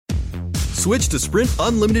Switch to Sprint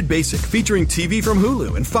Unlimited Basic, featuring TV from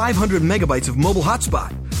Hulu and 500 megabytes of mobile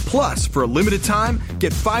hotspot. Plus, for a limited time,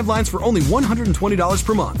 get 5 lines for only $120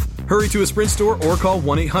 per month. Hurry to a Sprint store or call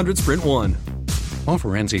 1-800-SPRINT1.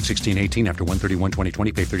 Offer ends 8/16/18 after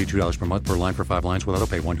 1/31/2020. Pay $32 per month per line for 5 lines with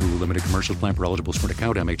autopay. One Hulu limited commercial plan per eligible Sprint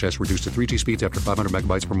account. MHS reduced to 3G speeds after 500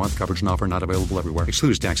 megabytes per month. Coverage and offer not available everywhere.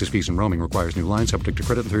 Excludes taxes, fees, and roaming. Requires new lines. Subject to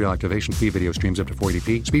credit and 3 activation fee. Video streams up to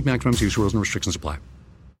 480p. Speed maximums, use rules, and restrictions apply.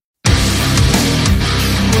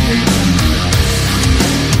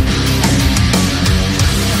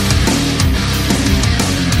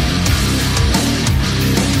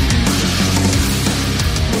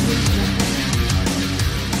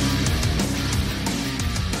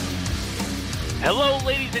 Hello,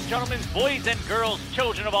 ladies and gentlemen, boys and girls,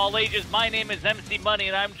 children of all ages. My name is MC Money,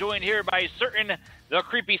 and I'm joined here by Certain, the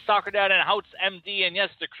creepy soccer dad, and Houts MD. And yes,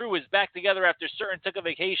 the crew is back together after Certain took a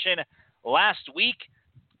vacation last week,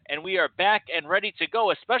 and we are back and ready to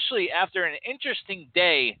go, especially after an interesting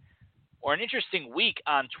day or an interesting week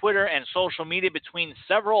on Twitter and social media between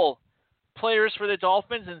several players for the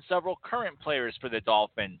Dolphins and several current players for the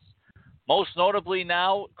Dolphins. Most notably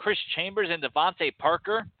now, Chris Chambers and Devontae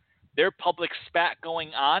Parker. Their public spat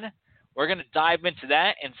going on. We're going to dive into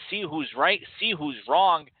that and see who's right, see who's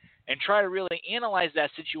wrong, and try to really analyze that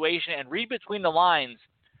situation and read between the lines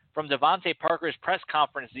from Devontae Parker's press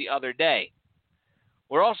conference the other day.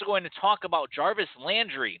 We're also going to talk about Jarvis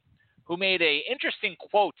Landry, who made an interesting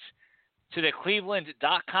quote to the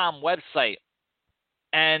Cleveland.com website.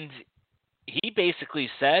 And he basically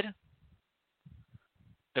said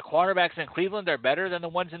the quarterbacks in Cleveland are better than the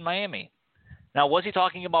ones in Miami. Now, was he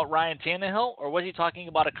talking about Ryan Tannehill, or was he talking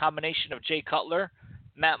about a combination of Jay Cutler,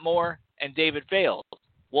 Matt Moore, and David Fales?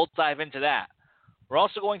 We'll dive into that. We're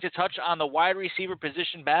also going to touch on the wide receiver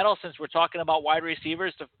position battle, since we're talking about wide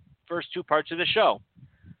receivers the first 2 parts of the show.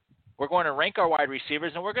 We're going to rank our wide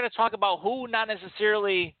receivers, and we're going to talk about who not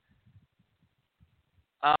necessarily,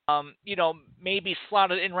 maybe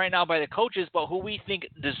slotted in right now by the coaches, but who we think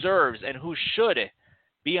deserves and who should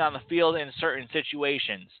be on the field in certain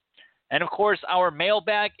situations. And, of course, our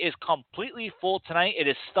mailbag is completely full tonight. It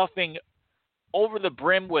is stuffing over the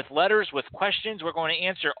brim with letters, with questions. We're going to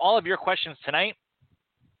answer all of your questions tonight.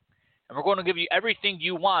 And we're going to give you everything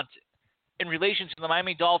you want in relation to the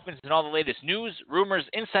Miami Dolphins and all the latest news, rumors,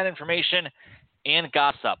 inside information, and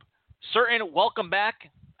gossip. Certain, welcome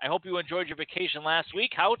back. I hope you enjoyed your vacation last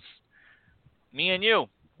week. Houts, me and you,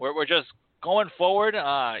 we're just going forward.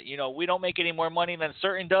 We don't make any more money than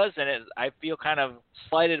Certain does, and I feel kind of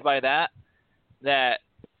slighted by that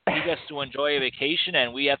he gets to enjoy a vacation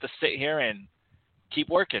and we have to sit here and keep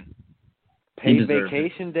working. Paid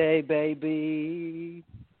vacation day, baby.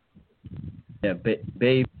 Yeah,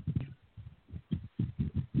 babe.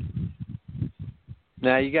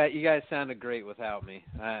 Now you guys sounded great without me.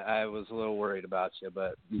 I was a little worried about you,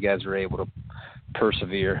 but you guys were able to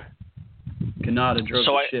persevere. Kanata drove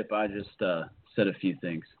the ship. I just said a few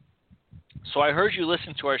things. So I heard you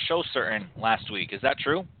listen to our show, Certain, last week. Is that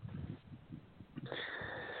true?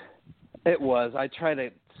 It was. I try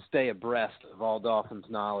to stay abreast of all Dolphins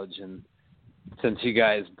knowledge, and since you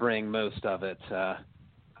guys bring most of it,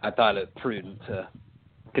 I thought it prudent to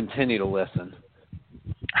continue to listen.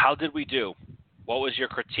 How did we do? What was your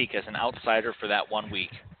critique as an outsider for that 1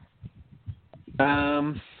 week?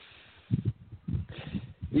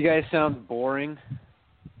 You guys sound boring.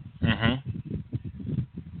 Mm-hmm.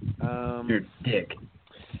 You're a dick.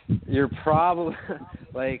 You're probably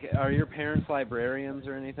are your parents librarians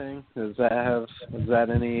or anything? Is that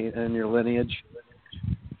any in your lineage?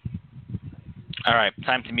 All right,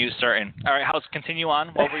 time to mute Certain. All right, House, continue on.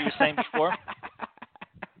 What were you saying before?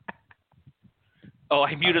 Oh,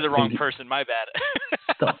 I muted the wrong person. My bad.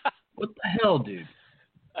 What the hell, dude?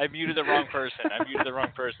 I muted the wrong person.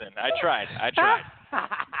 I tried.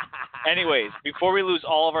 Anyways, before we lose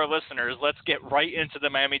all of our listeners, let's get right into the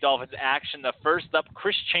Miami Dolphins action. The first up,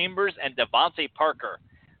 Chris Chambers and Devontae Parker.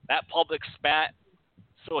 That public spat.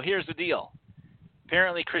 So here's the deal.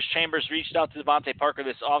 Apparently, Chris Chambers reached out to Devontae Parker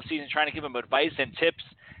this offseason trying to give him advice and tips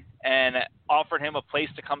and offered him a place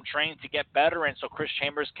to come train to get better, and so Chris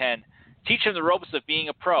Chambers can teach him the ropes of being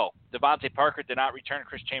a pro. Devontae Parker did not return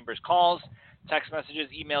Chris Chambers' calls, text messages,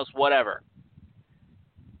 emails, whatever.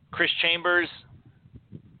 Chris Chambers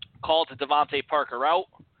called to Devontae Parker out.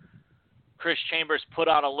 Chris Chambers put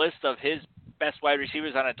out a list of his best wide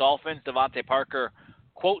receivers on the Dolphins. Devontae Parker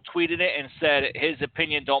quote tweeted it and said his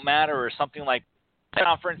opinion don't matter or something like that.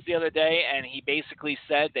 Conference the other day, and he basically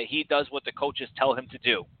said that he does what the coaches tell him to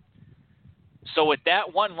do. So with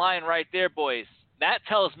that one line right there, boys, that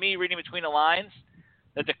tells me, reading between the lines,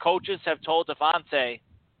 that the coaches have told Devontae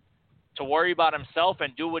to worry about himself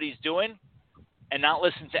and do what he's doing and not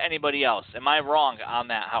listen to anybody else. Am I wrong on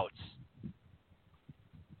that, Houts?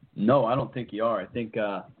 No, I don't think you are. I think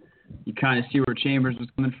you kind of see where Chambers was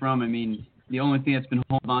coming from. I mean, the only thing that's been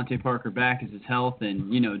holding Devontae Parker back is his health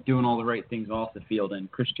and, doing all the right things off the field.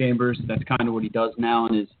 And Chris Chambers, that's kind of what he does now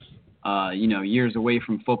in his, years away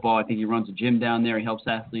from football. I think he runs a gym down there. He helps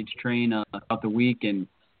athletes train throughout the week and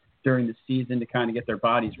during the season to kind of get their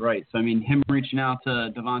bodies right. So, I mean, him reaching out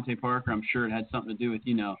to Devontae Parker, I'm sure it had something to do with,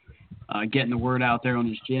 getting the word out there on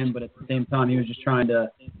his gym. But at the same time, he was just trying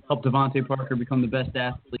to help Devontae Parker become the best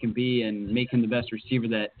athlete he can be and make him the best receiver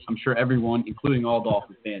that I'm sure everyone, including all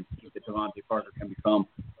Dolphins fans, think that Devontae Parker can become.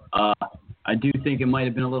 I do think it might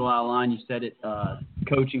have been a little out of line. You said it.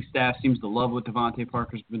 Coaching staff seems to love what Devontae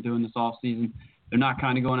Parker's been doing this offseason. They're not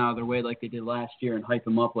kind of going out of their way like they did last year and hype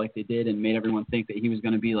him up like they did and made everyone think that he was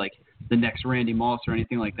going to be like the next Randy Moss or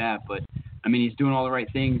anything like that. But, I mean, he's doing all the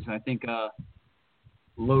right things. I think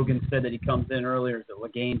Logan said that he comes in early, or is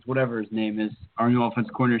it Gaines, whatever his name is, our new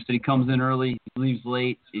offensive coordinator, said he comes in early, he leaves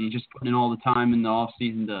late, and he's just putting in all the time in the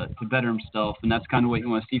offseason to better himself. And that's kind of what you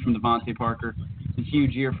want to see from Devontae Parker. It's a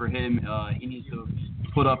huge year for him. He needs to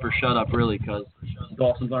put up or shut up, really, because the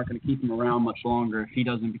Dolphins aren't going to keep him around much longer if he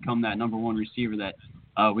doesn't become that number one receiver that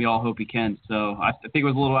we all hope he can. So I think it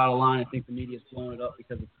was a little out of line. I think the media's blowing it up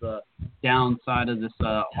because it's the downside of this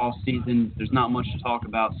off season. There's not much to talk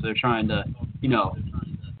about, so they're trying to,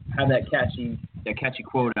 have that catchy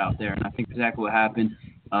quote out there, and I think exactly what happened.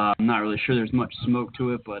 I'm not really sure there's much smoke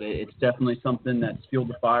to it, but it's definitely something that's fueled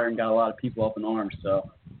the fire and got a lot of people up in arms.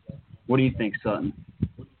 So what do you think, Sutton?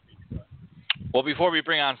 Well, before we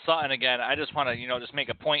bring on Sutton again, I just want to, just make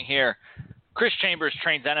a point here. Chris Chambers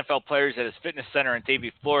trains NFL players at his fitness center in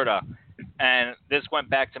Davie, Florida, and this went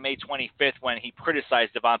back to May 25th when he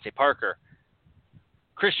criticized Devontae Parker.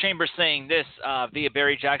 Chris Chambers saying this via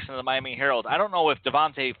Barry Jackson of the Miami Herald. I don't know if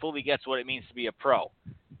Devontae fully gets what it means to be a pro.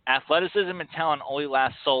 Athleticism and talent only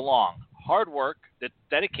last so long. Hard work, the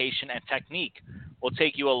dedication, and technique will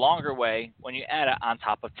take you a longer way when you add it on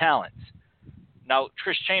top of talent. Now,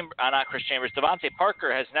 Devontae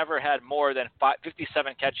Parker has never had more than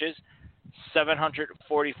 57 catches,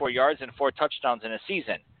 744 yards, and 4 touchdowns in a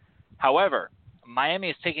season. However,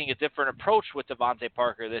 Miami is taking a different approach with Devontae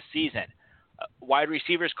Parker this season. Wide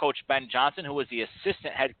receivers coach Ben Johnson, who was the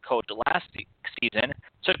assistant head coach last season,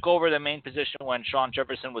 took over the main position when Sean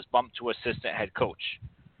Jefferson was bumped to assistant head coach.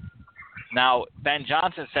 Now, Ben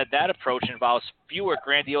Johnson said that approach involves fewer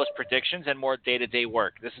grandiose predictions and more day-to-day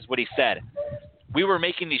work. This is what he said. We were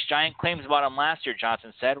making these giant claims about him last year,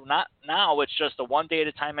 Johnson said. Not now, it's just a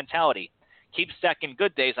one-day-at-a-time mentality. Keep stacking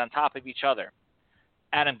good days on top of each other.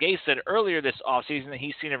 Adam Gase said earlier this offseason that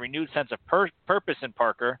he's seen a renewed sense of purpose in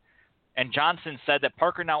Parker, and Johnson said that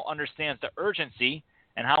Parker now understands the urgency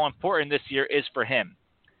and how important this year is for him.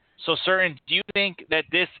 So, Certain, do you think that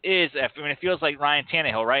this is, it feels like Ryan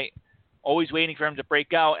Tannehill, right? Always waiting for him to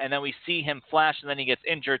break out, and then we see him flash, and then he gets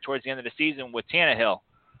injured towards the end of the season with Tannehill.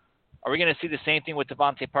 Are we going to see the same thing with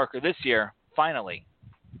Devontae Parker this year, finally?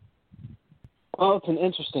 Well, it's an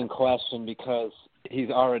interesting question because he's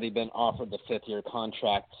already been offered the fifth-year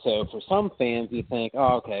contract. So for some fans, you think,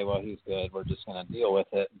 oh, okay, well, he's good. We're just going to deal with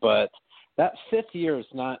it. But that fifth year is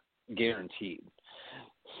not guaranteed.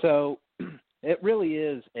 So it really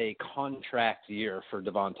is a contract year for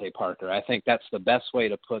Devontae Parker. I think that's the best way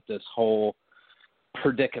to put this whole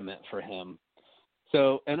predicament for him.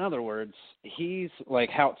 So, in other words, he's, like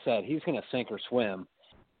Hout said, he's going to sink or swim.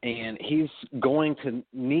 And he's going to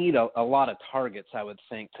need a lot of targets, I would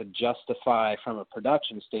think, to justify from a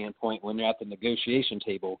production standpoint when you're at the negotiation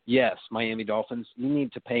table. Yes, Miami Dolphins, you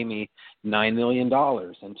need to pay me $9 million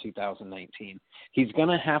in 2019. He's going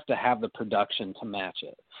to have the production to match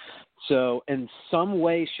it. So in some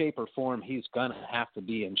way, shape, or form, he's going to have to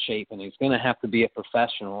be in shape, and he's going to have to be a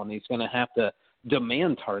professional, and he's going to have to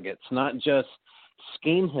demand targets, not just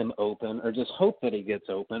scheme him open or just hope that he gets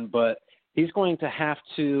open, but he's going to have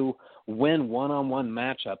to win one-on-one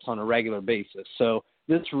matchups on a regular basis. So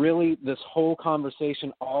this whole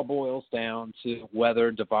conversation all boils down to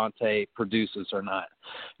whether Devontae produces or not.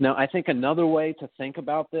 Now, I think another way to think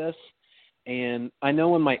about this, and I know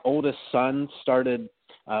when my oldest son started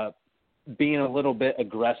being a little bit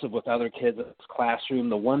aggressive with other kids in his classroom,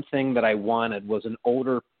 the one thing that I wanted was an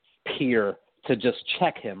older peer to just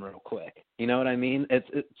check him real quick. You know what I mean? It's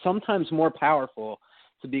sometimes more powerful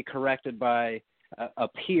to be corrected by a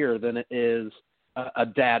peer than it is a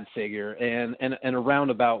dad figure. And in a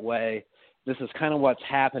roundabout way, this is kind of what's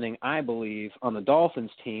happening, I believe, on the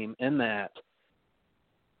Dolphins team, in that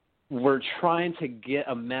we're trying to get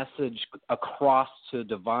a message across to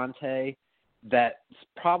Devontae that's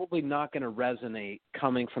probably not going to resonate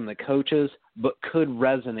coming from the coaches, but could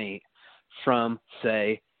resonate from,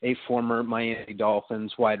 say, a former Miami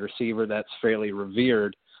Dolphins wide receiver that's fairly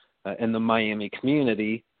revered in the Miami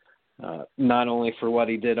community, not only for what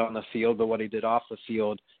he did on the field, but what he did off the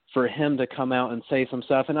field, for him to come out and say some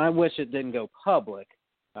stuff. And I wish it didn't go public.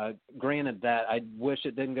 Granted that, I wish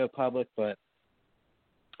it didn't go public, but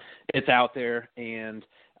it's out there, and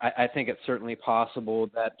I think it's certainly possible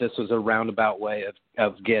that this was a roundabout way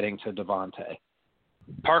of getting to Davante.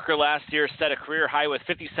 Parker last year set a career high with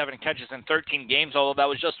 57 catches in 13 games, although that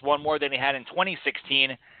was just one more than he had in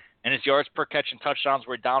 2016, and his yards per catch and touchdowns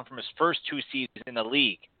were down from his first 2 seasons in the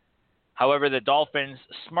league. However, the Dolphins'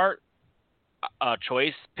 smart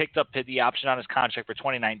choice picked up the option on his contract for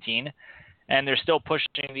 2019, and they're still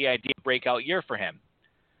pushing the idea of breakout year for him.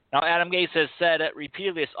 Now, Adam Gase has said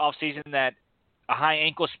repeatedly this offseason that a high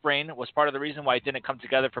ankle sprain was part of the reason why it didn't come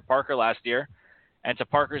together for Parker last year, and to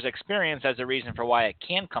Parker's experience as a reason for why it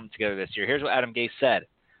can come together this year. Here's what Adam Gase said.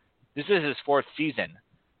 This is his 4th season.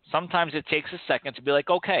 Sometimes it takes a second to be like,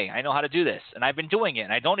 okay, I know how to do this, and I've been doing it,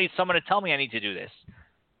 and I don't need someone to tell me I need to do this.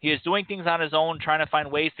 He is doing things on his own, trying to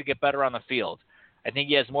find ways to get better on the field. I think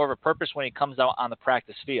he has more of a purpose when he comes out on the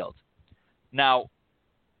practice field. Now,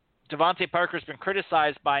 Davante Parker's been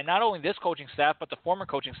criticized by not only this coaching staff, but the former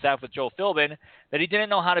coaching staff with Joe Philbin, that he didn't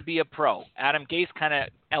know how to be a pro. Adam Gase kind of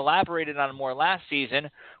elaborated on it more last season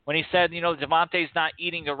when he said, Davante's not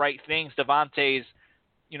eating the right things. Davante's,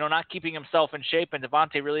 not keeping himself in shape, and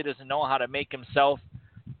Davante really doesn't know how to make himself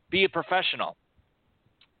be a professional.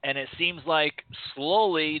 And it seems like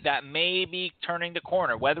slowly that may be turning the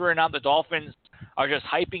corner. Whether or not the Dolphins are just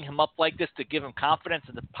hyping him up like this to give him confidence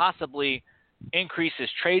and to possibly increase his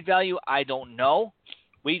trade value, I don't know.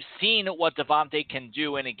 We've seen what Davante can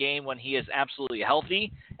do in a game when he is absolutely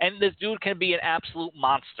healthy, and this dude can be an absolute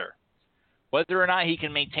monster. Whether or not he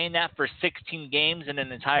can maintain that for 16 games in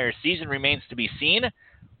an entire season remains to be seen.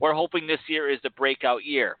 We're hoping this year is the breakout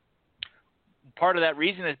year. Part of that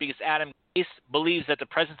reason is because Adam Gase believes that the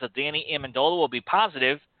presence of Danny Amendola will be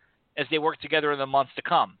positive as they work together in the months to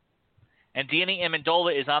come. And Danny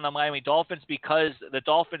Amendola is on the Miami Dolphins because the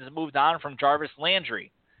Dolphins moved on from Jarvis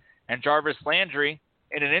Landry. And Jarvis Landry,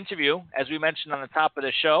 in an interview, as we mentioned on the top of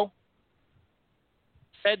the show,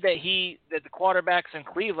 said that the quarterbacks in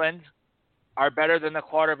Cleveland are better than the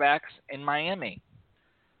quarterbacks in Miami.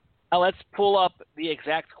 Now let's pull up the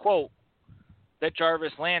exact quote that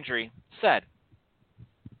Jarvis Landry said.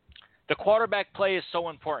 The quarterback play is so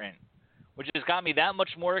important, which has got me that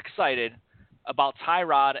much more excited about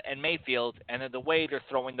Tyrod and Mayfield and the way they're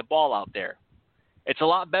throwing the ball out there. It's a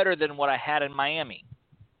lot better than what I had in Miami.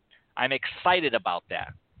 I'm excited about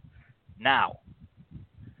that. Now,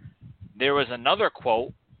 there was another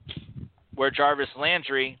quote where Jarvis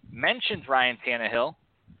Landry mentioned Ryan Tannehill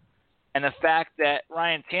and the fact that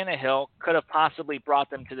Ryan Tannehill could have possibly brought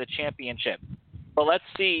them to the championship. But let's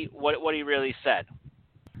see what he really said.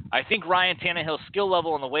 I think Ryan Tannehill's skill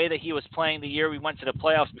level and the way that he was playing the year we went to the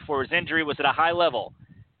playoffs before his injury was at a high level,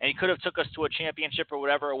 and he could have took us to a championship or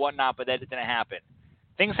whatever or whatnot, but that didn't happen.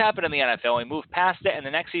 Things happen in the NFL. We moved past it, and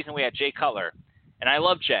the next season we had Jay Cutler, and I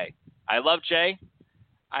love Jay.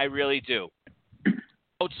 I really do.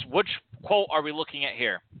 Which quote are we looking at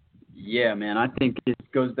here? Yeah, man, I think it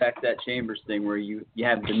goes back to that Chambers thing where you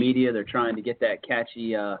have the media, they're trying to get that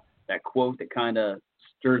catchy that quote that kind of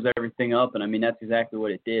stirs everything up, and I mean that's exactly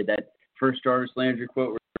what it did. That first Jarvis Landry quote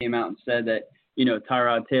where he came out and said that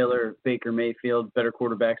Tyrod Taylor, Baker Mayfield, better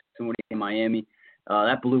quarterbacks than what he had in Miami.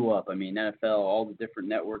 That blew up. I mean NFL, all the different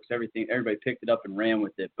networks, everything, everybody picked it up and ran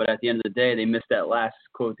with it. But at the end of the day, they missed that last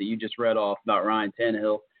quote that you just read off about Ryan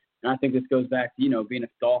Tannehill. And I think this goes back to being a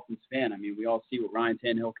Dolphins fan. I mean we all see what Ryan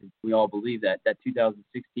Tannehill can. We all believe that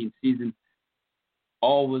 2016 season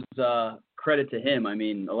all was credit to him. I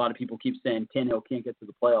mean, a lot of people keep saying Tannehill can't get to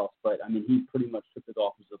the playoffs, but, I mean, he pretty much took the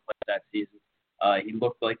Dolphins to the playoffs that season. He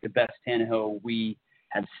looked like the best Tannehill we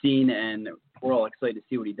had seen, and we're all excited to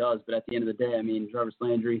see what he does. But at the end of the day, I mean, Jarvis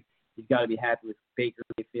Landry, he's got to be happy with Baker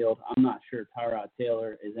Mayfield. I'm not sure Tyrod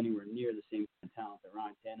Taylor is anywhere near the same talent that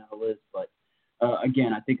Ryan Tannehill is, but,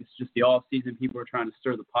 again, I think it's just the off-season. People are trying to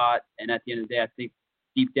stir the pot, and at the end of the day, I think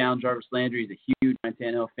deep down Jarvis Landry is a huge Ryan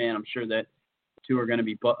Tannehill fan. I'm sure that two are going to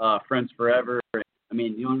be friends forever. I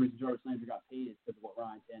mean, the only reason Jarvis Landry got paid is because of what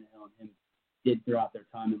Ryan Tannehill and him did throughout their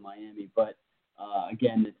time in Miami. But,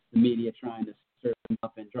 again, it's the media trying to stir him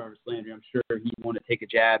up. And Jarvis Landry, I'm sure he'd want to take a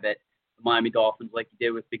jab at the Miami Dolphins like he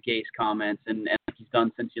did with the Gase comments and like he's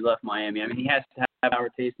done since he left Miami. I mean, he has to have our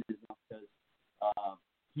taste in his mouth because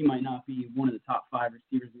he might not be one of the top 5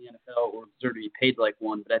 receivers in the NFL or deserve to be paid like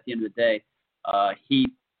one. But at the end of the day, he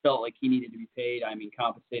felt like he needed to be paid. I mean,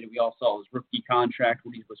 compensated. We all saw his rookie contract,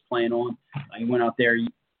 what he was playing on. He went out there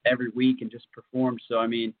every week and just performed. So, I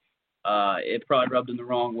mean, it probably rubbed him the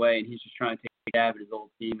wrong way, and he's just trying to take a stab at his old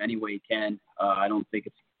team any way he can. I don't think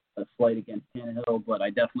it's a slight against Tannehill, but I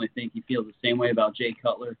definitely think he feels the same way about Jay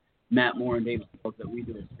Cutler, Matt Moore, and David Fields that we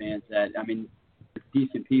do as fans. That, I mean, they're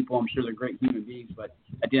decent people. I'm sure they're great human beings, but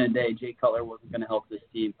at the end of the day, Jay Cutler wasn't going to help this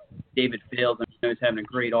team. David Fields, I know he's having a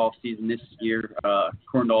great offseason this year,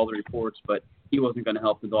 according to all the reports, but he wasn't going to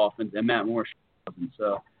help the Dolphins, and Matt Moore wasn't.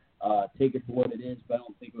 So take it for what it is, but I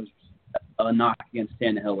don't think it was a knock against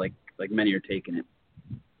Tannehill like many are taking it.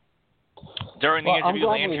 During the interview,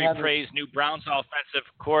 Landry praised new Browns offensive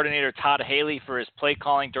coordinator Todd Haley for his play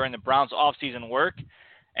calling during the Browns' offseason work,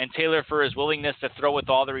 and Taylor for his willingness to throw with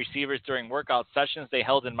all the receivers during workout sessions they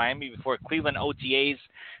held in Miami before Cleveland OTAs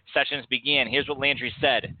sessions began. Here's what Landry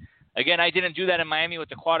said. Again, I didn't do that in Miami with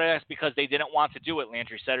the quarterbacks because they didn't want to do it,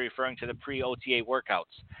 Landry said, referring to the pre-OTA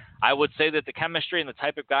workouts. I would say that the chemistry and the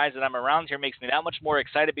type of guys that I'm around here makes me that much more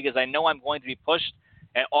excited because I know I'm going to be pushed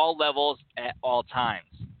at all levels at all times.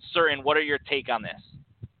 Certain, what are your take on this?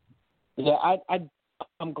 Yeah,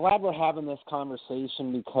 I'm glad we're having this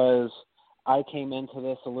conversation because I came into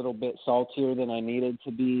this a little bit saltier than I needed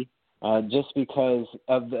to be, just because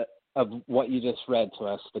of what you just read to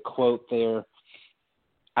us, the quote there.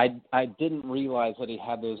 I didn't realize that he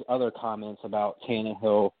had those other comments about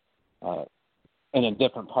Tannehill in a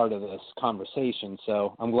different part of this conversation.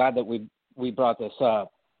 So I'm glad that we brought this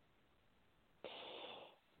up.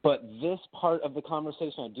 But this part of the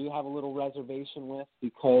conversation I do have a little reservation with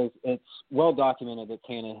because it's well documented that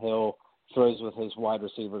Tannehill throws with his wide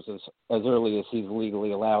receivers as early as he's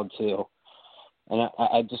legally allowed to. And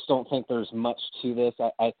I just don't think there's much to this.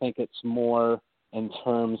 I think it's more in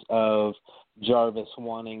terms of Jarvis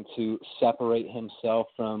wanting to separate himself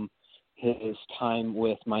from his time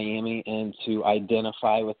with Miami and to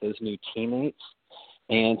identify with his new teammates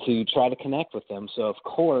and to try to connect with them. So, of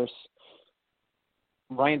course,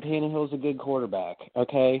 Ryan Tannehill's a good quarterback,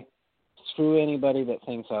 okay? Screw anybody that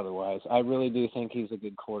thinks otherwise. I really do think he's a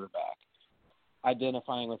good quarterback.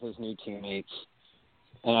 Identifying with his new teammates,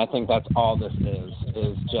 and I think that's all this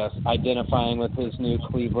is just identifying with his new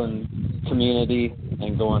Cleveland community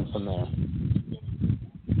and going from there.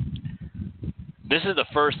 This is the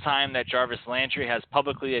first time that Jarvis Landry has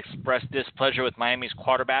publicly expressed displeasure with Miami's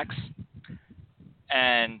quarterbacks,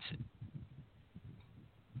 and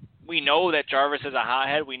we know that Jarvis is a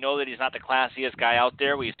hothead. We know that he's not the classiest guy out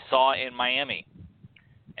there. We saw in Miami.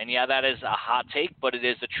 And, yeah, that is a hot take, but it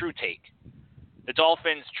is a true take. The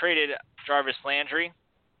Dolphins traded Jarvis Landry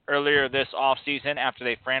earlier this offseason after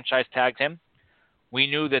they franchise tagged him. We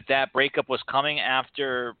knew that breakup was coming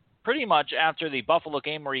pretty much after the Buffalo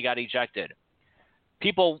game where he got ejected.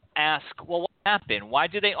 People ask, well, what happened? Why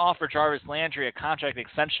did they offer Jarvis Landry a contract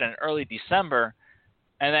extension in early December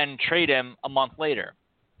and then trade him a month later?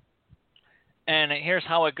 And here's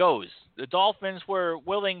how it goes. The Dolphins were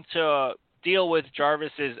willing to deal with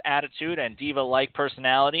Jarvis's attitude and diva-like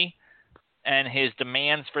personality and his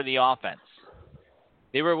demands for the offense.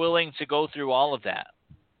 They were willing to go through all of that.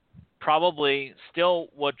 Probably still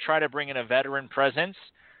would try to bring in a veteran presence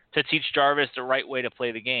to teach Jarvis the right way to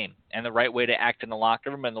play the game and the right way to act in the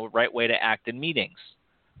locker room and the right way to act in meetings.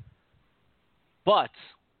 But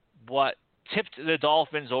what tipped the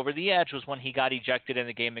Dolphins over the edge was when he got ejected in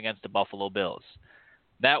the game against the Buffalo Bills.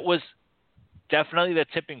 That was definitely the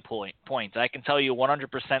tipping point. I can tell you 100%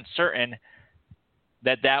 certain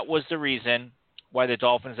that was the reason why the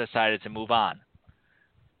Dolphins decided to move on.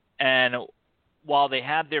 And while they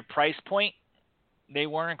had their price point, they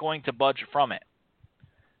weren't going to budge from it.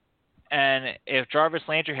 And if Jarvis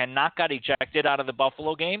Landry had not got ejected out of the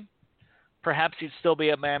Buffalo game, perhaps he'd still be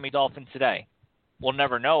a Miami Dolphin today. We'll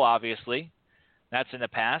never know, obviously. That's in the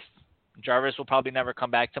past. Jarvis will probably never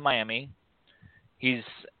come back to Miami. He's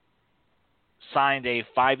signed a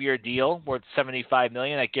 5-year deal worth $75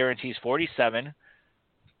 million that guarantees $47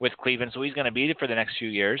 with Cleveland, so he's going to be there for the next few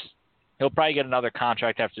years. He'll probably get another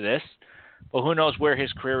contract after this, but who knows where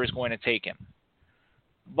his career is going to take him.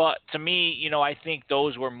 But to me, I think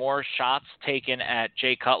those were more shots taken at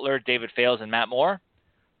Jay Cutler, David Fields, and Matt Moore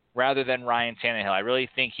rather than Ryan Tannehill. I really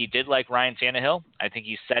think he did like Ryan Tannehill. I think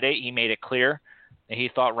he said it. He made it clear that he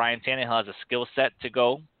thought Ryan Tannehill has a skill set to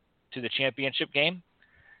go to the championship game.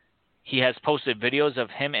 He has posted videos of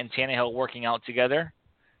him and Tannehill working out together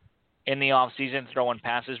in the offseason, throwing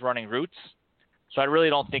passes, running routes. So I really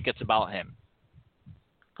don't think it's about him.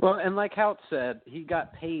 Well, and like Hout said, he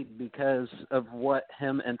got paid because of what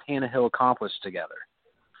him and Tannehill accomplished together.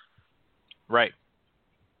 Right.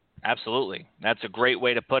 Absolutely. That's a great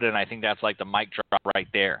way to put it, and I think that's like the mic drop right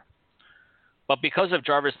there. But because of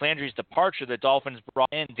Jarvis Landry's departure, the Dolphins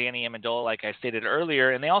brought in Danny Amendola, like I stated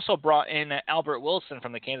earlier, and they also brought in Albert Wilson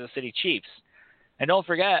from the Kansas City Chiefs. And don't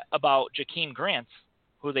forget about Jakeem Grant,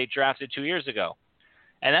 who they drafted 2 years ago.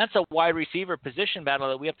 And that's a wide receiver position battle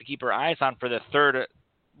that we have to keep our eyes on for the third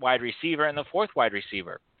wide receiver and the fourth wide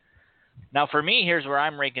receiver. Now, for me, here's where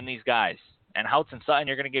I'm ranking these guys. And Houts and Sutton,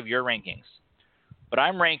 you're going to give your rankings. But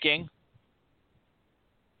I'm ranking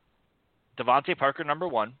Devontae Parker number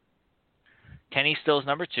 1, Kenny Stills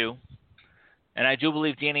number 2, and I do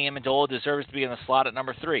believe Danny Amendola deserves to be in the slot at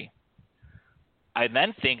number 3. I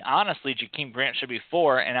then think, honestly, Jakeem Grant should be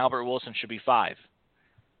 4 and Albert Wilson should be 5.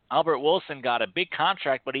 Albert Wilson got a big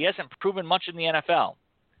contract, but he hasn't proven much in the NFL.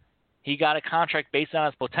 He got a contract based on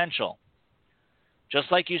his potential. Just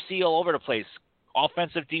like you see all over the place,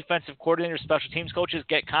 offensive, defensive coordinators, special teams coaches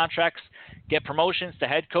get contracts, get promotions to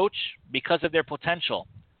head coach because of their potential.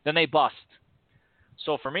 Then they bust.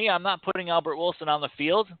 So for me, I'm not putting Albert Wilson on the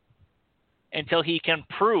field until he can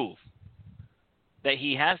prove that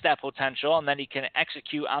he has that potential and that he can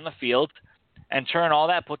execute on the field and turn all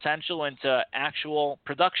that potential into actual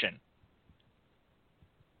production.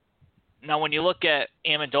 Now, when you look at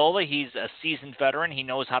Amendola, he's a seasoned veteran. He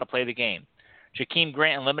knows how to play the game. Jakeem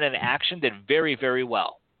Grant in limited action did very, very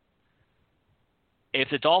well. If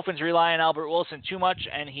the Dolphins rely on Albert Wilson too much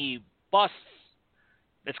and he busts,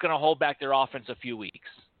 it's going to hold back their offense a few weeks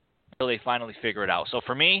until they finally figure it out. So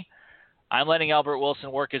for me, I'm letting Albert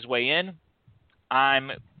Wilson work his way in.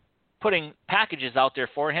 I'm putting packages out there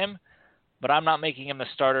for him, but I'm not making him the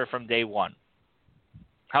starter from day one.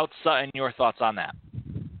 How's Sutton, your thoughts on that?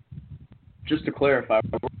 Just to clarify,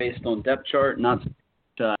 we're based on depth chart, not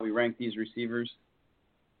we rank these receivers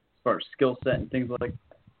as far as skill set and things like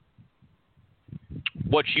that.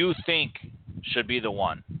 What you think should be the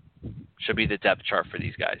one, should be the depth chart for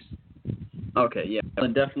these guys. Okay, yeah.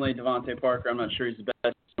 And definitely Devontae Parker. I'm not sure he's the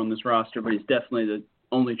best on this roster, but he's definitely the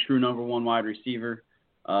only true number 1 wide receiver.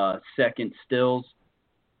 Second, Stills.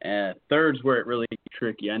 Third's where it really gets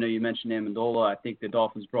tricky. I know you mentioned Amendola. I think the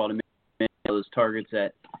Dolphins brought him in. Those targets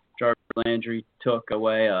that Jarvis Landry took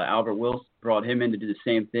away. Albert Wilson brought him in to do the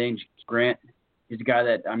same thing. Grant, he's a guy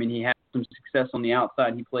that, he had some success on the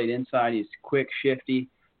outside. He played inside. He's quick, shifty.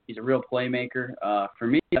 He's a real playmaker. For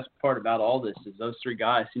me, the best part about all this is those 3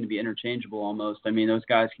 guys seem to be interchangeable almost. Those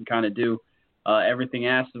guys can kind of do everything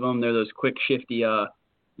asked of them. They're those quick, shifty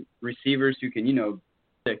receivers who can,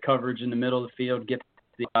 get coverage in the middle of the field, get to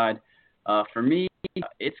the side. For me,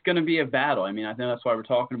 it's going to be a battle. I think that's why we're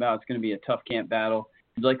talking about it's going to be a tough camp battle.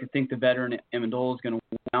 I'd like to think the veteran Amendola is going to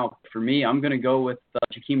win out. For me, I'm going to go with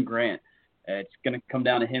Jakeem Grant. It's going to come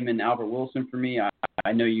down to him and Albert Wilson for me.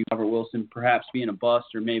 I know Albert Wilson perhaps being a bust,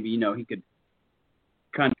 or maybe, he could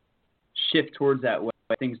kind of shift towards that way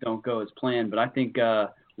if things don't go as planned. But I think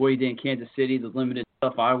what he did in Kansas City, the limited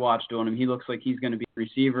stuff I watched on him, he looks like he's going to be a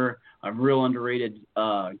receiver, a real underrated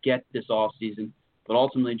get this offseason. But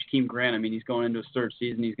ultimately, Jakeem Grant, he's going into his 3rd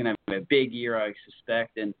season. He's going to have a big year, I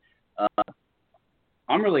suspect. And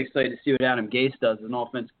I'm really excited to see what Adam Gase does as an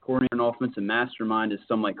offensive coordinator, an offensive mastermind, as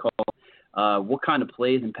some might call it. What kind of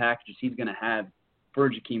plays and packages he's going to have for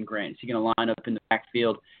Jakeem Grant. Is he going to line up in the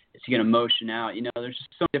backfield? Is he going to motion out? There's just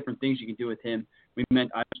so many different things you can do with him. I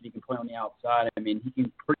mentioned he can play on the outside. He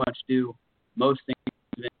can pretty much do most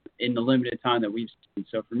things in the limited time that we've seen.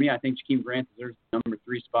 So for me, I think Jakeem Grant deserves the number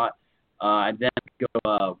 3 spot. I then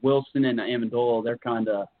go Wilson and Amendola. They're kind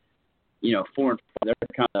of, 4 and 4. They're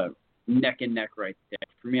kind of neck and neck right there.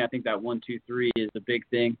 For me, I think that 1, 2, 3 is a big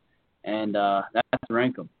thing, and that's to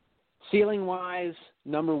rank them. Ceiling-wise,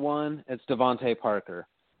 number 1, it's Devontae Parker.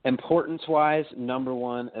 Importance-wise, number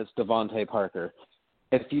 1 is Devontae Parker.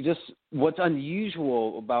 What's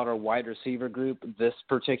unusual about our wide receiver group this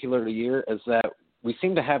particular year is that we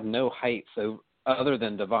seem to have no height other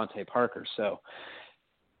than Devontae Parker. So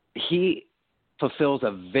he fulfills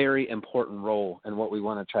a very important role in what we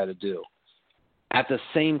want to try to do. At the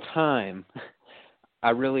same time, I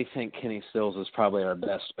really think Kenny Stills is probably our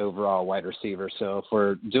best overall wide receiver. So if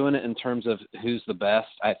we're doing it in terms of who's the best,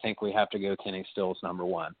 I think we have to go Kenny Stills number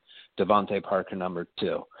 1, Devontae Parker number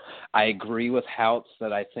 2. I agree with Houts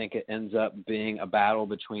that I think it ends up being a battle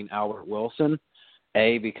between Albert Wilson,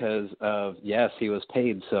 because of, yes, he was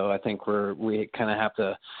paid. So I think we kind of have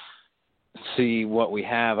to see what we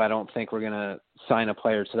have. I don't think we're going to sign a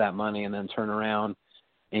player to that money and then turn around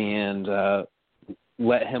and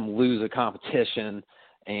let him lose a competition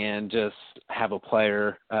and just have a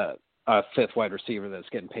player, a 5th wide receiver that's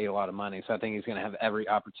getting paid a lot of money. So I think he's going to have every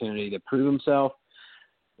opportunity to prove himself.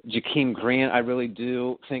 Jakeem Grant, I really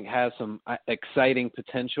do think has some exciting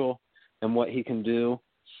potential in what he can do.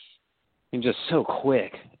 He's just so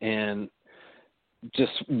quick, and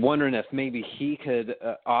just wondering if maybe he could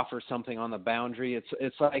offer something on the boundary.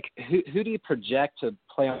 It's like, who do you project to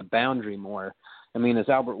play on the boundary more? I mean, is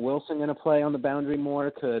Albert Wilson going to play on the boundary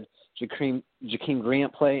more? Could Jakeem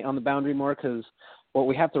Grant play on the boundary more? Because what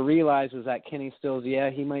we have to realize is that Kenny Stills,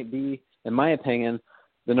 he might be, in my opinion,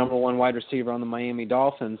 the number one wide receiver on the Miami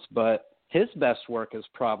Dolphins, but his best work is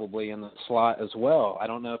probably in the slot as well. I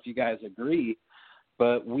don't know if you guys agree,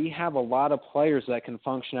 but we have a lot of players that can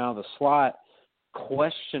function out of the slot.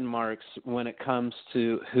 Question marks when it comes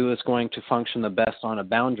to who is going to function the best on a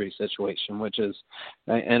boundary situation, which is,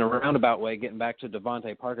 in a roundabout way, getting back to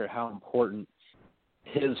Devontae Parker, how important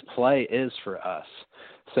his play is for us.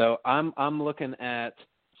 So I'm looking at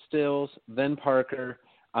Stills, then Parker.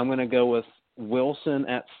 I'm going to go with Wilson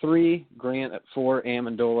at 3, Grant at 4,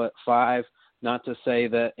 Amendola at 5. Not to say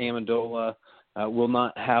that Amendola will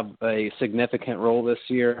not have a significant role this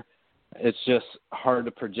year. It's just hard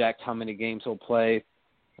to project how many games he'll play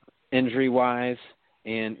injury-wise,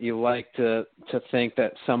 and you like to think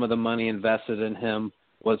that some of the money invested in him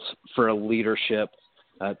was for a leadership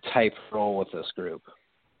type role with this group.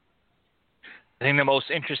 I think the most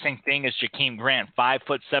interesting thing is Jakeem Grant,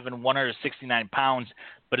 5'7", 169 pounds,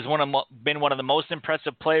 but has been one of the most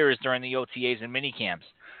impressive players during the OTAs and minicamps.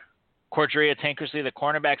 Cordrea Tankersley, the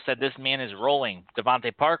cornerback, said this man is rolling.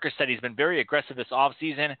 Devontae Parker said he's been very aggressive this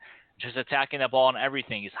offseason, just attacking the ball and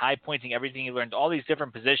everything. He's high-pointing everything. He learned all these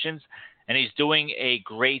different positions, and he's doing a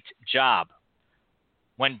great job.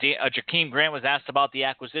 When Jakeem Grant was asked about the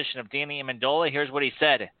acquisition of Danny Amendola, here's what he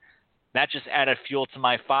said. That just added fuel to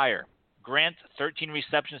my fire. Grant, 13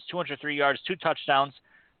 receptions, 203 yards, 2 touchdowns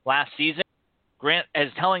last season. Grant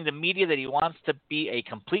is telling the media that he wants to be a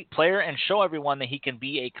complete player and show everyone that he can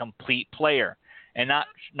be a complete player and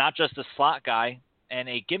not just a slot guy and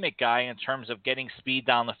a gimmick guy in terms of getting speed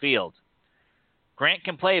down the field. Grant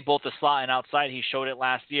can play both the slot and outside. He showed it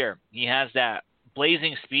last year. He has that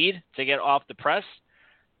blazing speed to get off the press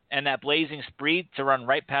and that blazing speed to run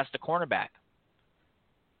right past the cornerback.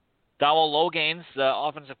 Dowell Logains, the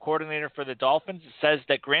offensive coordinator for the Dolphins, says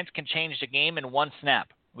that Grant can change the game in one snap.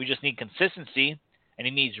 We just need consistency, and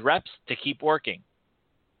he needs reps to keep working.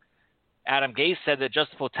 Adam Gase said that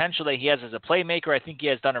just the potential that he has as a playmaker, I think he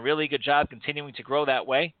has done a really good job continuing to grow that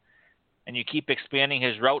way, and you keep expanding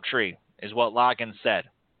his route tree, is what Logan said.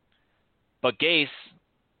 But Gase,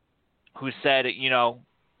 who said,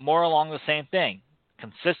 more along the same thing,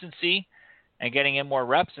 consistency and getting him more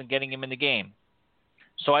reps and getting him in the game.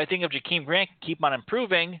 So I think if Jakeem Grant can keep on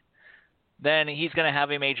improving, then he's going to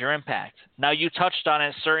have a major impact. Now, you touched on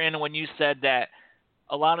it, Certain, when you said that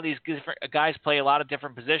a lot of these guys play a lot of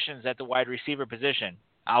different positions at the wide receiver position,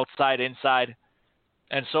 outside, inside,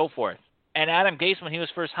 and so forth. And Adam Gase, when he was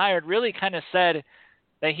first hired, really kind of said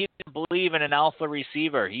that he didn't believe in an alpha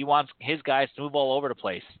receiver. He wants his guys to move all over the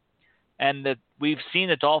place. And we've seen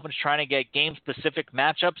the Dolphins trying to get game-specific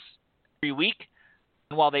matchups every week.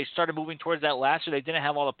 And while they started moving towards that last year, they didn't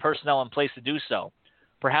have all the personnel in place to do so.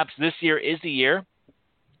 Perhaps this year is the year.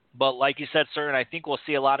 But like you said, Certain, I think we'll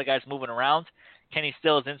see a lot of guys moving around. Kenny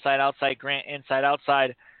Stills inside, outside, Grant inside,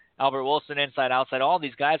 outside, Albert Wilson inside, outside. All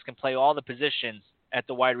these guys can play all the positions at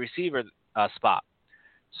the wide receiver spot.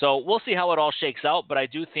 So we'll see how it all shakes out, but I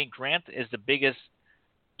do think Grant is the biggest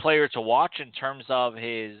player to watch in terms of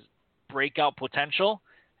his breakout potential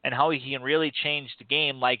and how he can really change the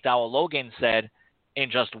game, like Dowell Logan said,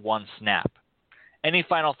 in just one snap. Any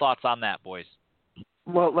final thoughts on that, boys?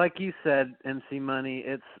 Well, like you said, MC Money,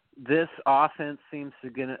 this offense seems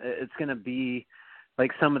it's gonna be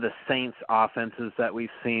like some of the Saints offenses that we've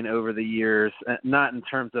seen over the years, not in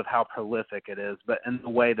terms of how prolific it is, but in the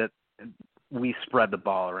way that we spread the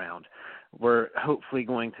ball around. We're hopefully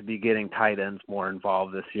going to be getting tight ends more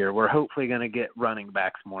involved this year. We're hopefully going to get running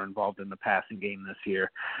backs more involved in the passing game this year.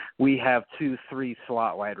 We have 2-3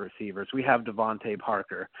 slot wide receivers. We have Devontae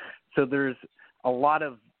Parker. So there's a lot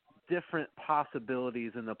of different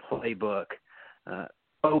possibilities in the playbook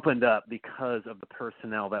opened up because of the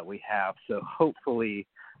personnel that we have. So hopefully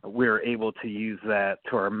we're able to use that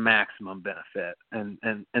to our maximum benefit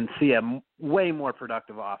and see a way more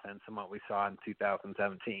productive offense than what we saw in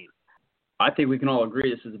 2017. I think we can all agree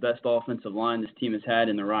this is the best offensive line this team has had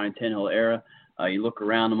in the Ryan Tannehill era. You look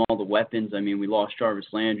around them, all the weapons. I mean, we lost Jarvis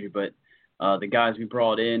Landry, but the guys we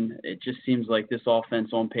brought in, it just seems like this offense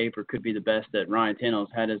on paper could be the best that Ryan Tannehill's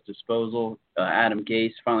had at his disposal. Adam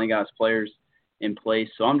Gase finally got his players in place.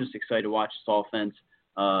 So I'm just excited to watch this offense.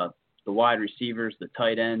 The wide receivers, the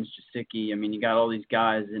tight ends, Jasicki. I mean, you got all these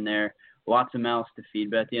guys in there lots of mouths to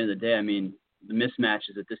feed. But at the end of the day, I mean, the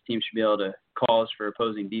mismatches that this team should be able to cause for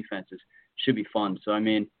opposing defenses should be fun. So, I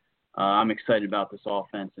mean, I'm excited about this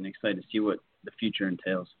offense and excited to see what the future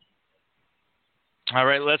entails. All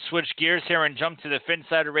right, let's switch gears here and jump to the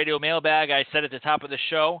Phinsider Radio mailbag. I said at the top of the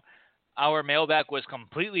show, our mailbag was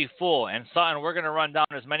completely full. And, Sutton, we're going to run down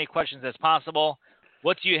as many questions as possible.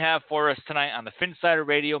 What do you have for us tonight on the Phinsider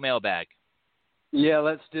Radio mailbag? Yeah,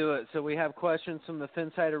 let's do it. So we have questions from the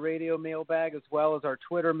Phinsider Radio mailbag as well as our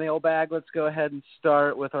Twitter mailbag. Let's go ahead and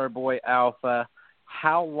start with our boy Alpha.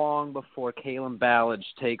 How long before Kalen Ballage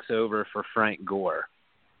takes over for Frank Gore?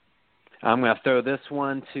 I'm going to throw this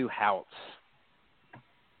one to Houts.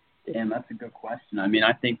 Damn, that's a good question. I mean,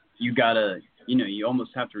 I think you got to, you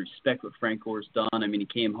almost have to respect what Frank Gore's done. I mean, he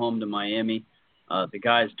came home to Miami. The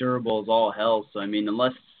guy's durable as all hell. So, I mean,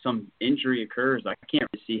 unless some injury occurs, I can't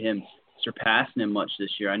really see him surpassing him much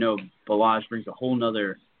this year. I know Ballage brings a whole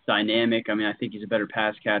nother dynamic. I mean, I think he's a better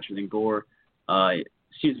pass catcher than Gore.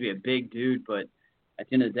 Seems to be a big dude, but at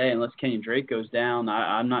the end of the day, unless Kenyon Drake goes down,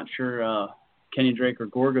 I'm not sure Kenyon Drake or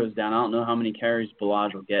Gore goes down. I don't know how many carries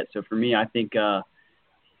Ballage will get. So for me, I think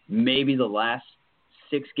maybe the last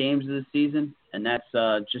 6 games of the season, and that's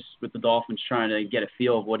just with the Dolphins trying to get a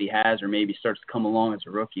feel of what he has or maybe starts to come along as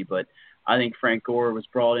a rookie. But I think Frank Gore was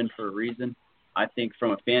brought in for a reason. I think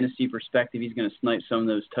from a fantasy perspective, he's going to snipe some of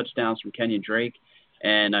those touchdowns from Kenyon Drake.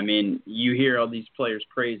 And, I mean, you hear all these players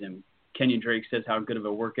praise him. Kenyon Drake says how good of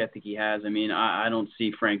a work ethic he has. I mean, I don't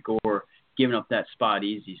see Frank Gore giving up that spot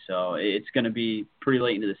easy. So it's going to be pretty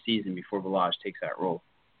late into the season before Ballage takes that role.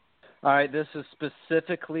 All right, this is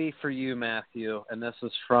specifically for you, Matthew, and this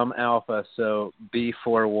is from Alpha, so be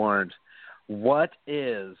forewarned. What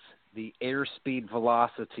is the airspeed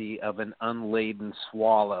velocity of an unladen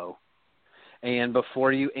swallow? And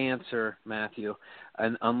before you answer, Matthew,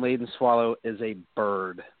 an unladen swallow is a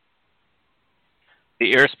bird.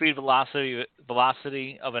 The airspeed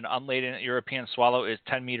velocity of an unladen European swallow is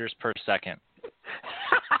 10 meters per second.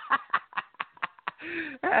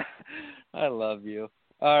 I love you.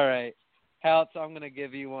 All right, Houts, I'm going to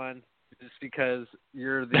give you one just because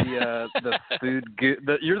you're the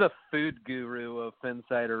you're the food guru of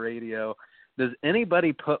Phinsider Radio. Does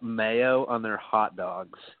anybody put mayo on their hot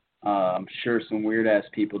dogs? I'm sure some weird-ass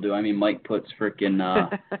people do. I mean, Mike puts frickin'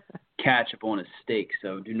 ketchup on his steak.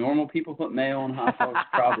 So do normal people put mayo on hot dogs?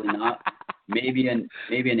 Probably not. Maybe an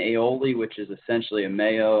aioli, which is essentially a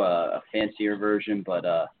mayo, a fancier version. But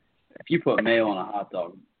if you put mayo on a hot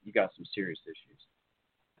dog, you got some serious issues.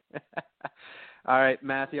 All right,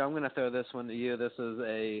 Matthew, I'm going to throw this one to you. This is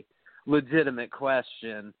a legitimate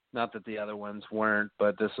question. Not that the other ones weren't,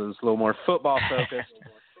 but this is a little more football-focused.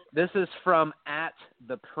 This is from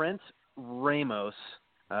 @ThePrinceRamos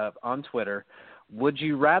on Twitter. Would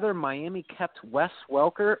you rather Miami kept Wes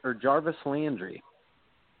Welker or Jarvis Landry?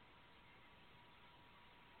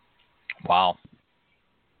 Wow.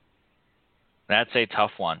 That's a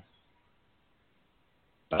tough one.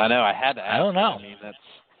 I know. I had to ask. I don't know.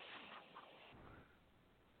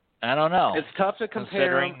 I don't know. It's tough to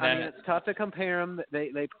compare them. It's tough to compare them.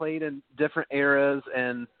 They played in different eras,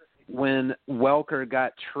 and when Welker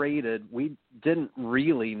got traded, we didn't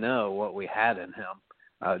really know what we had in him.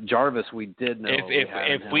 Jarvis, we did know.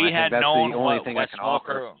 If we had known what Wes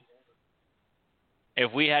Welker,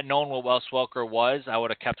 if we had known what Wes Welker was, I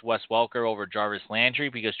would have kept Wes Welker over Jarvis Landry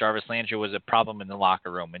because Jarvis Landry was a problem in the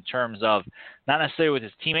locker room in terms of not necessarily with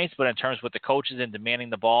his teammates, but in terms with the coaches and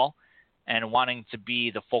demanding the ball and wanting to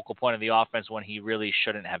be the focal point of the offense when he really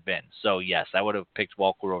shouldn't have been. So yes, I would have picked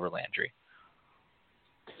Welker over Landry.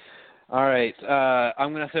 All right,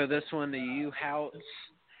 I'm going to throw this one to you, Houts.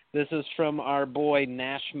 This is from our boy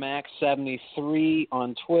NashMax73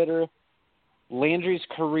 on Twitter. Landry's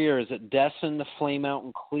career is it destined to flame out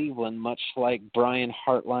in Cleveland, much like Brian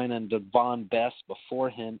Hartline and Devon Best before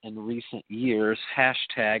him in recent years.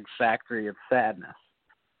 #Factory of Sadness.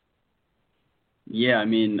 Yeah, I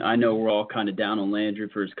mean, I know we're all kind of down on Landry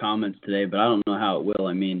for his comments today, but I don't know how it will.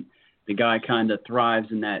 I mean, the guy kind of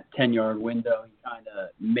thrives in that 10-yard window. He kind of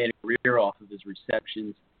made a career off of his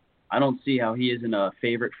receptions. I don't see how he isn't a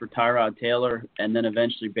favorite for Tyrod Taylor and then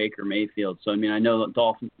eventually Baker Mayfield. So, I mean, I know that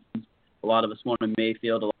Dolphins, a lot of us wanted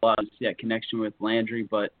Mayfield, a lot of us see that connection with Landry,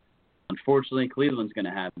 but unfortunately Cleveland's going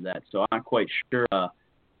to have that. So I'm not quite sure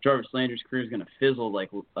Jarvis Landry's career is going to fizzle like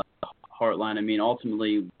Hartline. I mean,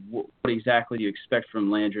 ultimately, what exactly do you expect from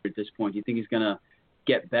Landry at this point? Do you think he's going to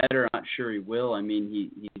get better? I'm not sure he will. I mean, he's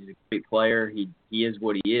a great player. He is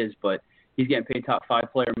what he is, but he's getting paid top 5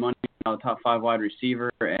 player money, now the top 5 wide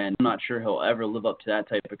receiver, and I'm not sure he'll ever live up to that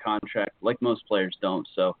type of contract like most players don't.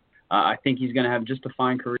 So I think he's going to have just a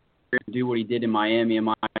fine career do what he did in Miami, in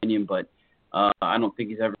my opinion, but I don't think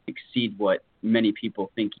he's ever exceed what many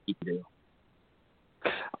people think he can do.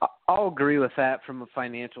 I'll agree with that from a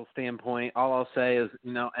financial standpoint. All I'll say is,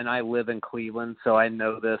 and I live in Cleveland, so I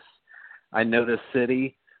know this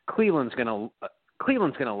city. Cleveland's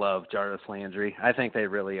gonna love Jarvis Landry. I think they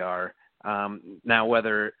really are. Now,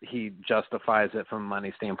 whether he justifies it from a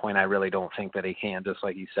money standpoint, I really don't think that he can, just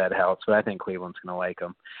like you said, Heltz, but I think Cleveland's going to like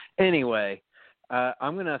him. Anyway,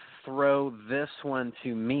 I'm going to throw this one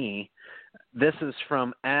to me. This is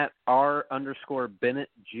from @R_Bennett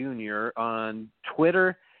Jr. on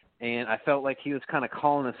Twitter, and I felt like he was kind of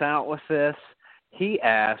calling us out with this. He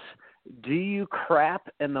asks, do you crap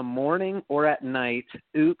in the morning or at night?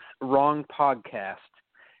 Oops, wrong podcast.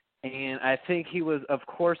 And I think he was, of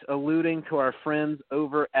course, alluding to our friends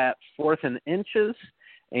over at 4th and Inches,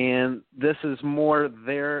 and this is more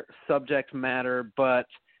their subject matter, but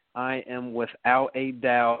I am without a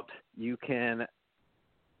doubt you can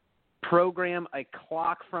program a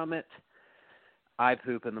clock from it. I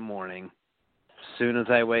poop in the morning as soon as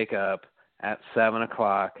I wake up at 7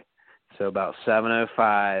 o'clock, so about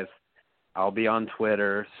 7:05, I'll be on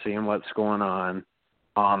Twitter seeing what's going on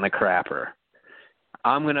the crapper.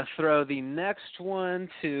 I'm going to throw the next one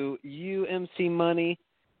to you, MC Money.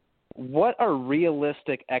 What are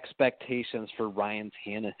realistic expectations for Ryan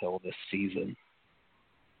Tannehill this season?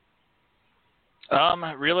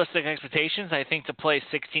 Realistic expectations, I think, to play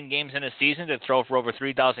 16 games in a season, to throw for over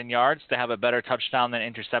 3,000 yards, to have a better touchdown than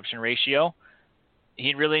interception ratio.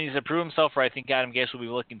 He really needs to prove himself, or I think Adam Gase will be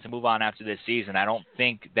looking to move on after this season. I don't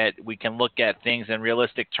think that we can look at things in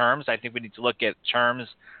realistic terms. I think we need to look at terms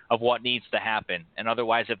of what needs to happen. And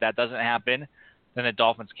otherwise, if that doesn't happen, then the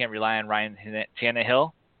Dolphins can't rely on Ryan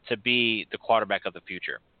Tannehill to be the quarterback of the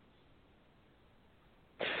future.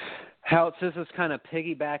 Heltz, this is kind of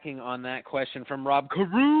piggybacking on that question from Rob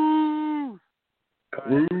Carew. I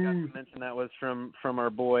forgot to mention that was from our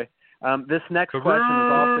boy. This next question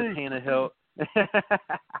is also Tannehill.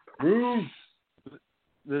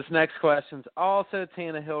 This next question is also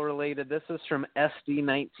Tannehill related. This is from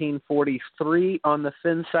SD1943 on the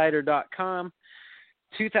Phinsider.com.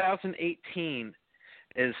 2018,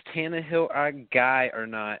 is Tannehill our guy or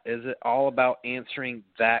not? Is it all about answering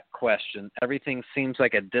that question? Everything seems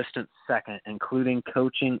like a distant second, including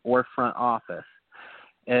coaching or front office.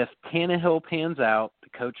 If Tannehill pans out, the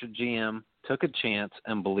coach or GM took a chance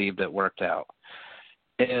and believed it worked out.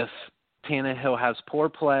 If Tannehill has poor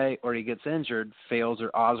play or he gets injured, fails,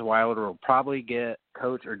 or Osweiler will probably get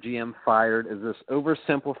coach or GM fired. Is this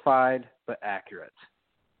oversimplified but accurate?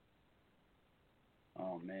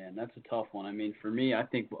 Oh, man, that's a tough one. I mean, for me, I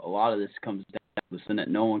think a lot of this comes down to something that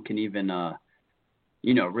no one can even,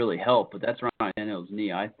 really help, but that's Ryan Tannehill's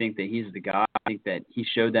knee. I think that he's the guy. I think that he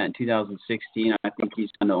showed that in 2016. I think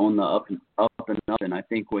he's going to own the up and up, and I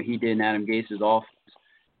think what he did in Adam Gase's offense,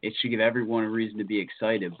 it should give everyone a reason to be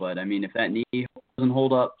excited. But, I mean, if that knee doesn't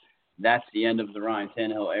hold up, that's the end of the Ryan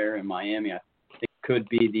Tannehill era in Miami. I think it could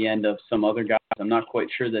be the end of some other guys. I'm not quite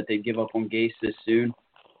sure that they'd give up on Gase this soon,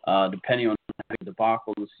 depending on how the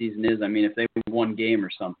debacle the season is. I mean, if they win one game or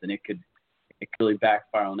something, it could really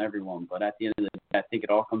backfire on everyone. But at the end of the day, I think it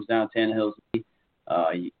all comes down to Tannehill's knee.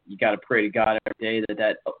 You got to pray to God every day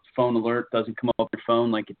that phone alert doesn't come up on your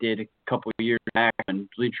phone like it did a couple of years back when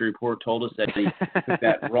Bleacher Report told us that he took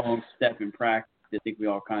that wrong step in practice. I think we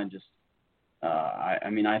all kind of just I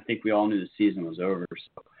think we all knew the season was over.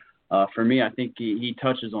 So for me, I think he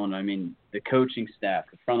touches on, the coaching staff,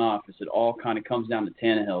 the front office, it all kind of comes down to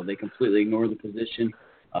Tannehill. They completely ignore the position.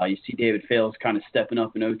 You see David Fales kind of stepping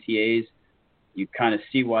up in OTAs. You kind of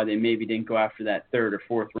see why they maybe didn't go after that third or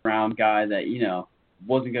fourth round guy that,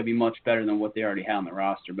 wasn't going to be much better than what they already had on the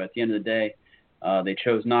roster. But at the end of the day, they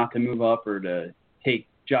chose not to move up or to take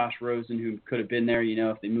Josh Rosen, who could have been there,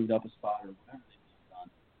 if they moved up a spot or whatever they would have done.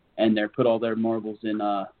 And they put all their marbles in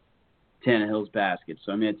Tannehill's basket.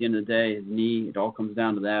 So, at the end of the day, his knee, it all comes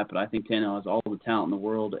down to that. But I think Tannehill has all the talent in the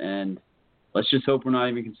world. And let's just hope we're not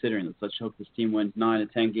even considering this. Let's hope this team wins 9 to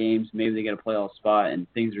 10 games. Maybe they get a playoff spot, and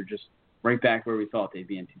things are just right back where we thought they'd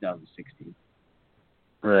be in 2016.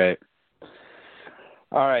 Right.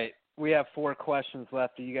 All right. We have 4 questions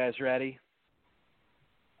left. Are you guys ready?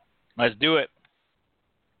 Let's do it.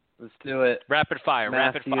 Let's do it. Rapid fire.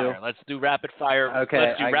 Let's do rapid fire. Okay.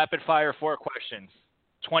 Let's do rapid fire 4 questions.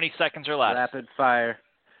 20 seconds or less. Rapid fire.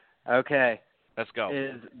 Okay. Let's go.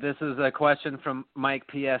 This is a question from Mike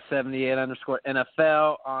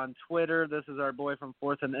PS78_NFL on Twitter. This is our boy from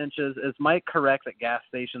 4th and Inches. Is Mike correct that gas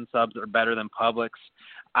station subs are better than Publix?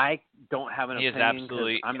 I don't have an opinion. He is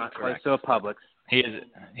absolutely I'm not incorrect. close to a Publix. He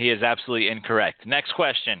is absolutely incorrect. Next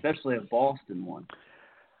question. Especially a Boston one.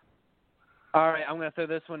 All right, I'm going to throw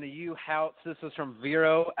this one to you, Houts. This is from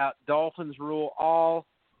Vero at Dolphins Rule All.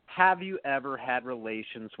 Have you ever had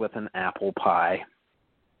relations with an apple pie?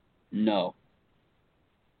 No.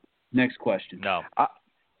 Next question. No.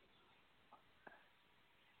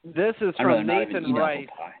 This is from Nathan Rice.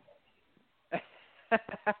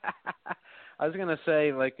 I was going to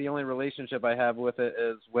say, like, the only relationship I have with it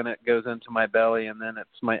is when it goes into my belly, and then it's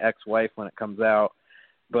my ex-wife when it comes out.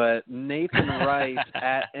 But Nathan Rice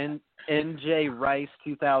at NJ Rice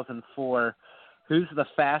 2004, who's the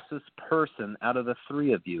fastest person out of the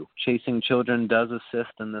three of you? Chasing Children does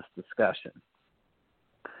assist in this discussion.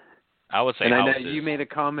 I would say and Houts. I know you made a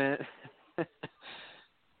comment.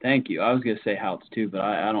 Thank you. I was going to say Houts too, but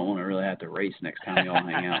I don't want to really have to race next time you all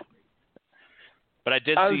hang out. But I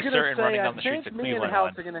did see certain running down the streets of Cleveland. I think me and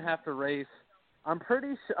Houts are going to have to race. I'm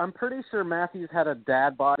pretty sure Matthew's had a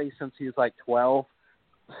dad body since he was like 12.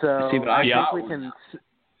 So see, but I think we can.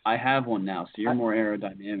 I have one now, so you're more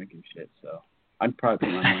aerodynamic and shit. So I'd probably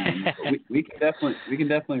put my money on you. We can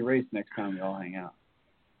definitely race next time we all hang out.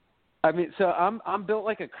 I mean, so I'm built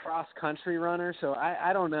like a cross country runner, so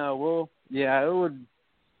I don't know. It would.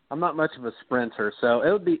 I'm not much of a sprinter, so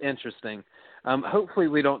it would be interesting. Hopefully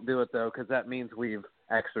we don't do it, though, because that means we've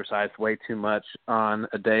exercised way too much on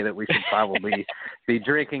a day that we should probably be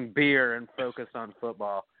drinking beer and focus on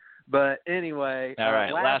football. But anyway, all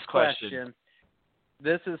right, last question.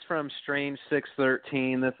 This is from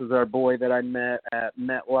Strange613. This is our boy that I met at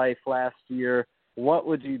MetLife last year. What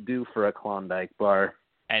would you do for a Klondike bar?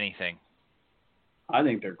 Anything. I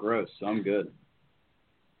think they're gross, so I'm good.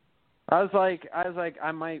 I was like,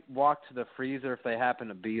 I might walk to the freezer if they happen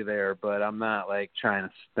to be there, but I'm not like trying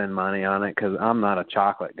to spend money on it because I'm not a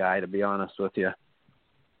chocolate guy, to be honest with you.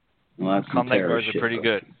 Well, Klondike bars are pretty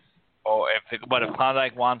good. But if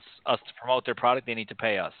Klondike wants us to promote their product, they need to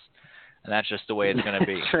pay us, and that's just the way it's going to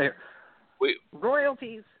be.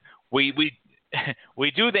 Royalties. We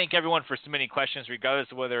do thank everyone for submitting questions,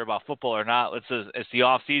 regardless of whether about football or not. It's the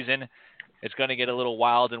off season. It's going to get a little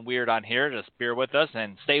wild and weird on here. Just bear with us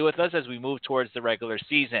and stay with us as we move towards the regular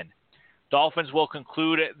season. Dolphins will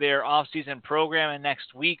conclude their off-season program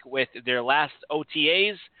next week with their last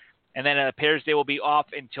OTAs, and then it appears they will be off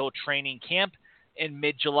until training camp in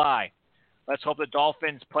mid-July. Let's hope the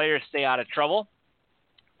Dolphins players stay out of trouble.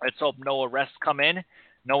 Let's hope no arrests come in,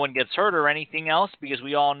 no one gets hurt or anything else, because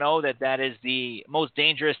we all know that is the most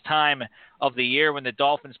dangerous time of the year when the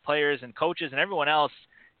Dolphins players and coaches and everyone else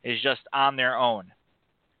is just on their own.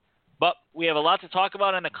 But we have a lot to talk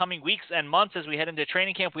about in the coming weeks and months as we head into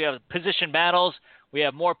training camp. We have position battles. We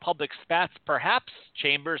have more public spats, perhaps.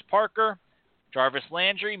 Chambers, Parker, Jarvis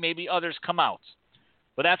Landry, maybe others come out.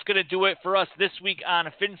 But that's going to do it for us this week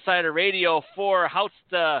on Phinsider Radio. For Houts,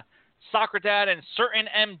 the Soccer Dad, and Certain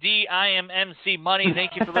MD, I am MC Money.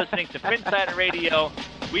 Thank you for listening to Phinsider Radio.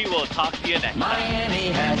 We will talk to you next time. Miami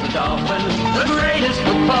has the Dolphins, the greatest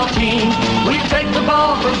football team. We take the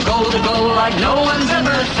ball from goal to goal like no one's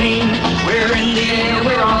ever seen. We're in the air,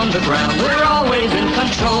 we're on the ground, we're always in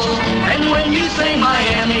control. And when you say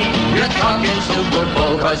Miami, you're talking Super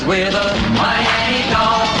Bowl, 'cause we're the Miami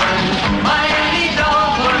Dolphins. Miami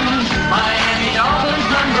Dolphins, Miami Dolphins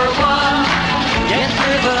 #1. Yes,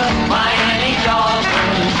 we're the Miami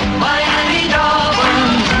Dolphins. Miami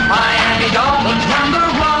Dolphins, Miami Dolphins #1.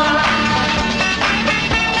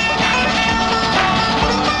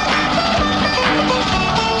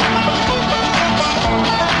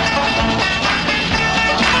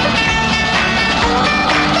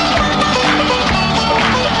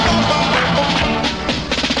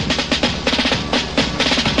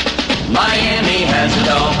 Miami has the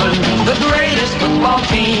Dolphins, the greatest football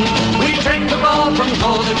team. We take the ball from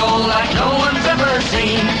goal to goal like no one's ever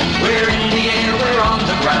seen. We're in the air, we're on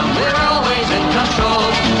the ground, we're always in control.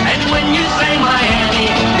 And when you say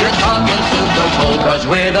Miami, you're talking Super Bowl, 'cause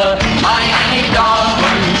we're the Miami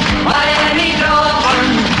Dolphins. Miami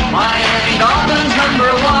Dolphins, Miami Dolphins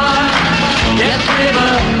 #1. Yes, we're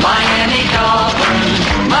the Miami Dolphins.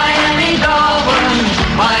 Miami Dolphins,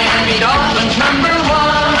 Miami Dolphins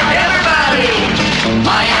 #1.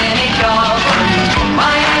 Miami Dolphins,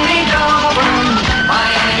 Miami Dolphins,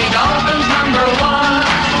 Miami Dolphins #1.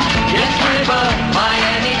 Yes, we're the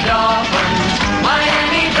Miami Dolphins,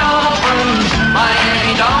 Miami Dolphins,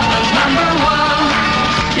 Miami Dolphins #1.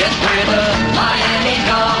 Yes, we're the Miami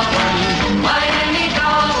Dolphins, Miami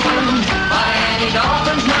Dolphins, Miami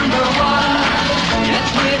Dolphins #1. Yes,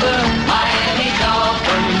 we're the Miami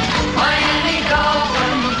Dolphins, Miami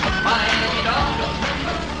Dolphins, Miami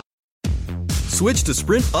Dolphins. Switch to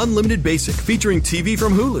Sprint Unlimited Basic, featuring TV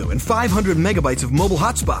from Hulu and 500 megabytes of mobile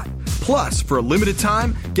hotspot. Plus, for a limited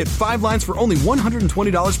time, get 5 lines for only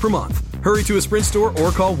 $120 per month. Hurry to a Sprint store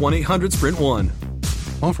or call 1-800-SPRINT1.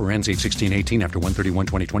 Offer ends 8/16/18 after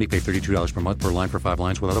 1/31/2020. Pay $32 per month per line for 5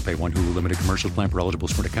 lines without a pay. One Hulu Limited commercial plan per eligible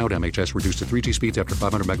Sprint account. MHS reduced to 3G speeds after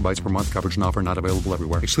 500 megabytes per month. Coverage and offer not available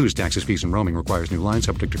everywhere. Excludes taxes, fees, and roaming. Requires new lines.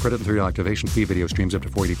 Subject to credit and 3 activation fee. Video streams up to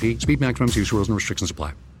 480p. Speed maximums, use rules and restrictions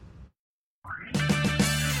apply.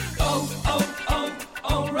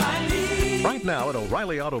 Right now at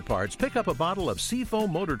O'Reilly Auto Parts, pick up a bottle of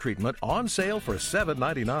Seafoam Motor Treatment on sale for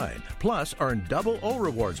 $7.99. Plus, earn double O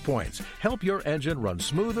Rewards points. Help your engine run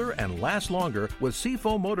smoother and last longer with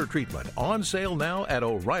Seafoam Motor Treatment on sale now at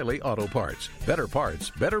O'Reilly Auto Parts. Better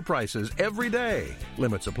parts, better prices every day.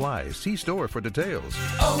 Limit supplies. See store for details.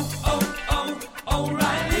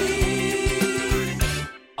 O'Reilly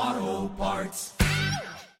Auto Parts.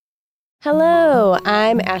 Hello,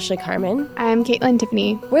 I'm Ashley Carmen. I'm Caitlin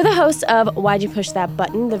Tiffany. We're the hosts of Why'd You Push That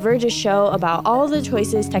Button, the Verge's show about all the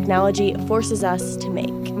choices technology forces us to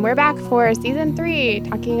make. We're back for season 3,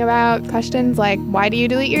 talking about questions like, why do you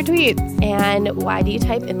delete your tweets? And why do you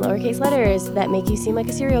type in lowercase letters that make you seem like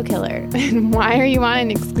a serial killer? And why are you on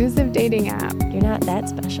an exclusive dating app? You're not that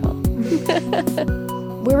special.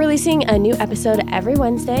 We're releasing a new episode every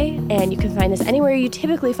Wednesday, and you can find us anywhere you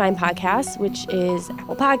typically find podcasts, which is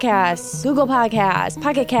Apple Podcasts, Google Podcasts,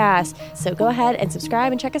 Pocket Casts. So go ahead and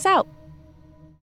subscribe and check us out.